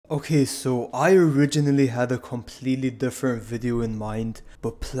Okay, so I originally had a completely different video in mind,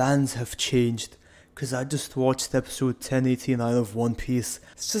 but plans have changed because I just watched episode 1089 of One Piece.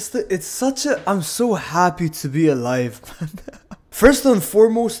 I'm so happy to be alive. First and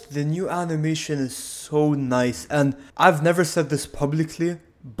foremost, the new animation is so nice, and I've never said this publicly,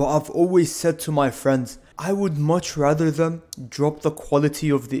 but I've always said to my friends, I would much rather them drop the quality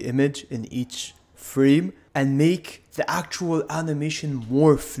of the image in each frame and make the actual animation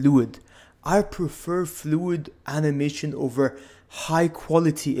more fluid. I prefer fluid animation over high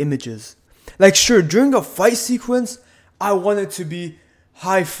quality images. Like sure, during a fight sequence, I want it to be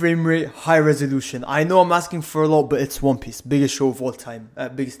high frame rate, high resolution. I know I'm asking for a lot, but it's One Piece, biggest show of all time,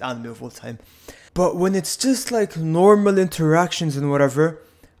 biggest anime of all time. But when it's just like normal interactions and whatever,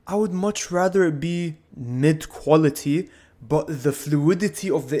 I would much rather it be mid quality, but the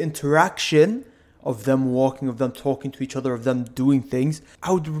fluidity of the interaction, of them walking, of them talking to each other, of them doing things,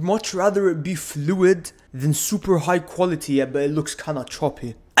 I would much rather it be fluid than super high quality, but it looks kind of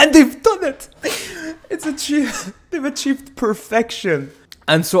choppy. And they've done it! They've achieved perfection.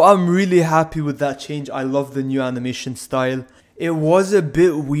 And so I'm really happy with that change. I love the new animation style. It was a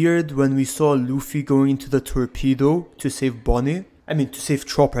bit weird when we saw Luffy going into the torpedo to save Bonnie. To save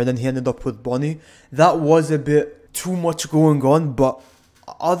Chopper, and then he ended up with Bonnie. That was a bit too much going on, but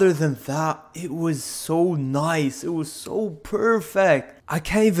other than that, it was so nice. It was so perfect. I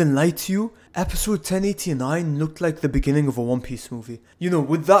can't even lie to you. Episode 1089 looked like the beginning of a One Piece movie. You know,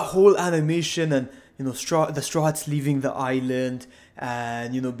 with that whole animation and, you know, the Straw Hats leaving the island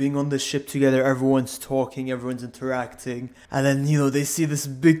and, you know, being on the ship together, everyone's talking, everyone's interacting. And then, you know, they see this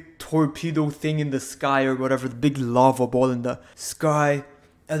big torpedo thing in the sky or whatever, the big lava ball in the sky.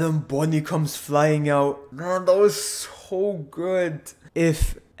 And then Bonnie comes flying out. Man, that was so good.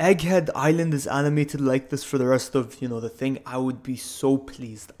 If Egghead Island is animated like this for the rest of, you know, the thing, I would be so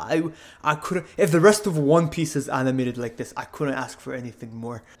pleased. I couldn't, if the rest of One Piece is animated like this, I couldn't ask for anything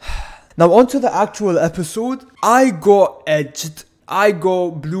more. Now onto the actual episode. I got edged. I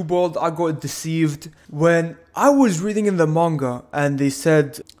got blueballed. I got deceived when I was reading in the manga and they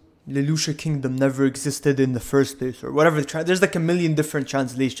said Lulusia Kingdom never existed in the first place or whatever. There's like a million different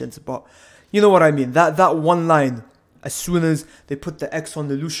translations, but you know what I mean. That one line, as soon as they put the X on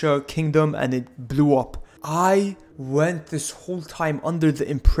Lulusia Kingdom and it blew up, I went this whole time under the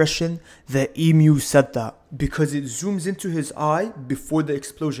impression that Emu said that because it zooms into his eye before the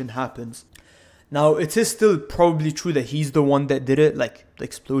explosion happens. Now, it is still probably true that he's the one that did it, like the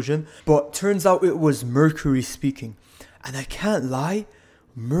explosion, but turns out it was Mercury speaking. And I can't lie,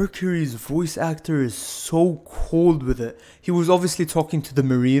 Mercury's voice actor is so cold with it. He was obviously talking to the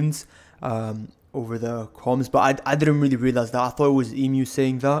Marines over the comms, but I didn't really realize that. I thought it was Emu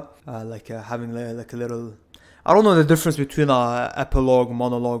saying that, having like a little, I don't know the difference between a epilogue,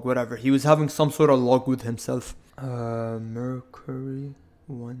 monologue, whatever. He was having some sort of log with himself. Mercury,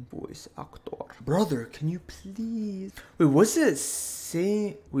 one voice actor. Brother, can you please? Wait, was it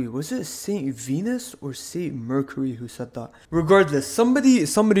Saint Venus or Saint Mercury who said that? Regardless,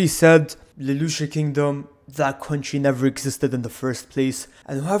 somebody said Lulusia Kingdom, that country never existed in the first place,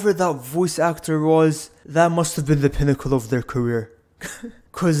 and whoever that voice actor was, that must have been the pinnacle of their career.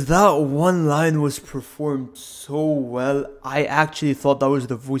 Cause that one line was performed so well. I actually thought that was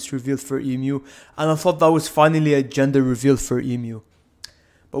the voice reveal for Emu, and I thought that was finally a gender reveal for Emu.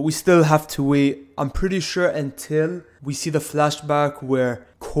 But we still have to wait, I'm pretty sure, until we see the flashback where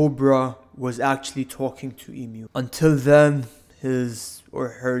Cobra was actually talking to Emu. Until then, his or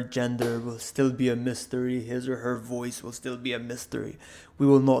her gender will still be a mystery. His or her voice will still be a mystery. We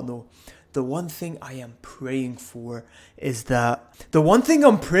will not know. The one thing I am praying for is that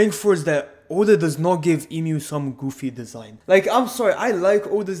Oda does not give Emu some goofy design. Like, I'm sorry, I like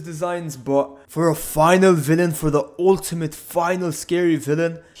Oda's designs, but for a final villain, for the ultimate final scary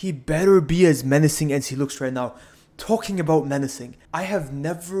villain, he better be as menacing as he looks right now. Talking about menacing, I have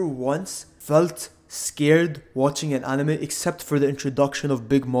never once felt scared watching an anime except for the introduction of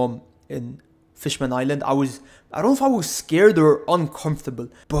Big Mom in Fishman Island. I don't know if I was scared or uncomfortable,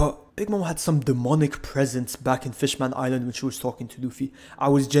 but Big Mom had some demonic presence back in Fishman Island when she was talking to Luffy. I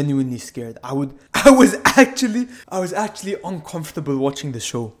was genuinely scared. I was actually uncomfortable watching the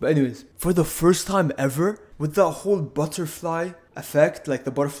show. But anyways, for the first time ever, with that whole butterfly effect, like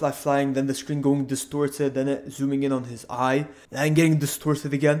the butterfly flying, then the screen going distorted, then it zooming in on his eye, and getting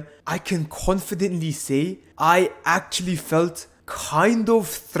distorted again, I can confidently say I actually felt kind of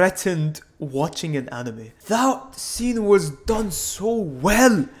threatened watching an anime. That scene was done so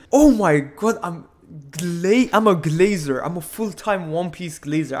well. Oh my god, I'm a glazer. I'm a full-time One Piece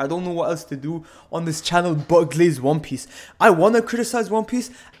glazer. I don't know what else to do on this channel but glaze One Piece. I want to criticize One Piece,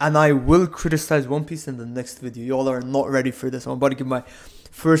 and I will criticize One Piece in the next video. Y'all are not ready for this. I'm about to give my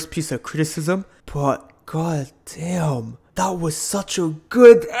first piece of criticism, but god damn, that was such a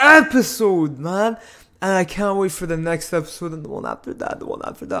good episode, man. And I can't wait for the next episode and the one after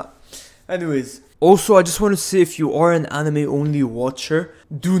that, Anyways, also I just want to say, if you are an anime only watcher,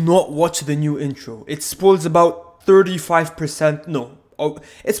 do not watch the new intro. It spoils about 35%, no,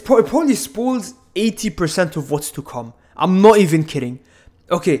 it probably spoils 80% of what's to come. I'm not even kidding.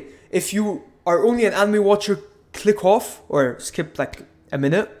 Okay, if you are only an anime watcher, click off or skip like a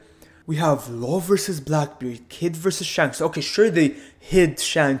minute. We have Law versus Blackbeard, Kid versus Shanks. Okay, sure they hid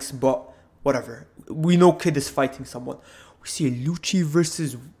Shanks, but whatever. We know Kid is fighting someone. We see Lucci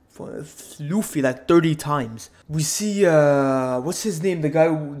versus Luffy like 30 times. We see what's his name? The guy,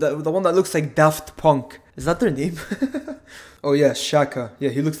 the one that looks like Daft Punk. Is that their name? Oh yeah, Shaka. Yeah,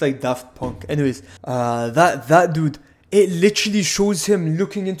 he looks like Daft Punk. Anyways, that dude, it literally shows him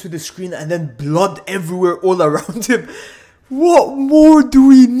looking into the screen and then blood everywhere all around him. What more do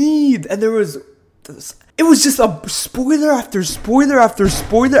we need? And it was just a spoiler after spoiler after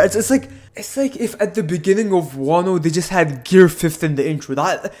spoiler. It's like if at the beginning of Wano they just had Gear 5th in the intro.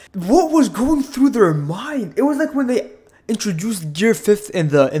 What was going through their mind? It was like when they introduced Gear 5th in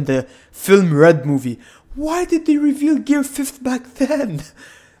the film Red movie. Why did they reveal Gear 5th back then?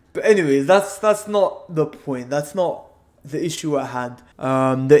 But anyways, that's not the point. That's not the issue at hand.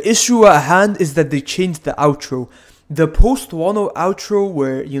 The issue at hand is that they changed the outro. The post-Wano outro,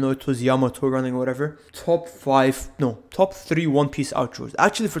 where, you know, it was Yamato running or whatever, top 3 One Piece outros.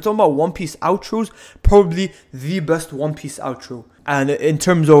 Actually, if we're talking about One Piece outros, probably the best One Piece outro. And in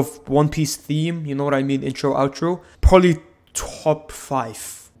terms of One Piece theme, you know what I mean, intro, outro, probably top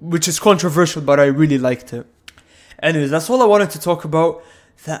 5. Which is controversial, but I really liked it. Anyways, that's all I wanted to talk about.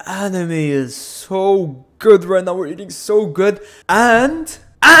 The anime is so good right now. We're eating so good. And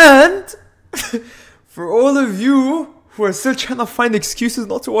for all of you who are still trying to find excuses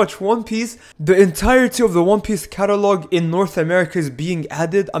not to watch One Piece, the entirety of the One Piece catalog in North America is being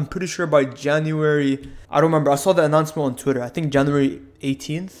added. I'm pretty sure by January, I don't remember. I saw the announcement on Twitter. I think January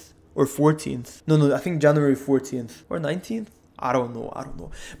 18th or 14th. No, I think January 14th or 19th. I don't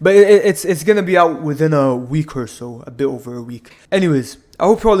know. But it's gonna be out within a week or so, a bit over a week. Anyways, I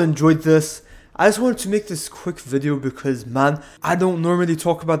hope you all enjoyed this. I just wanted to make this quick video because, man, I don't normally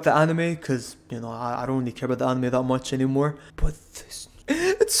talk about the anime because, you know, I don't really care about the anime that much anymore. But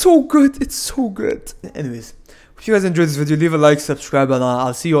it's so good. It's so good. Anyways, if you guys enjoyed this video, leave a like, subscribe, and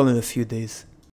I'll see you all in a few days.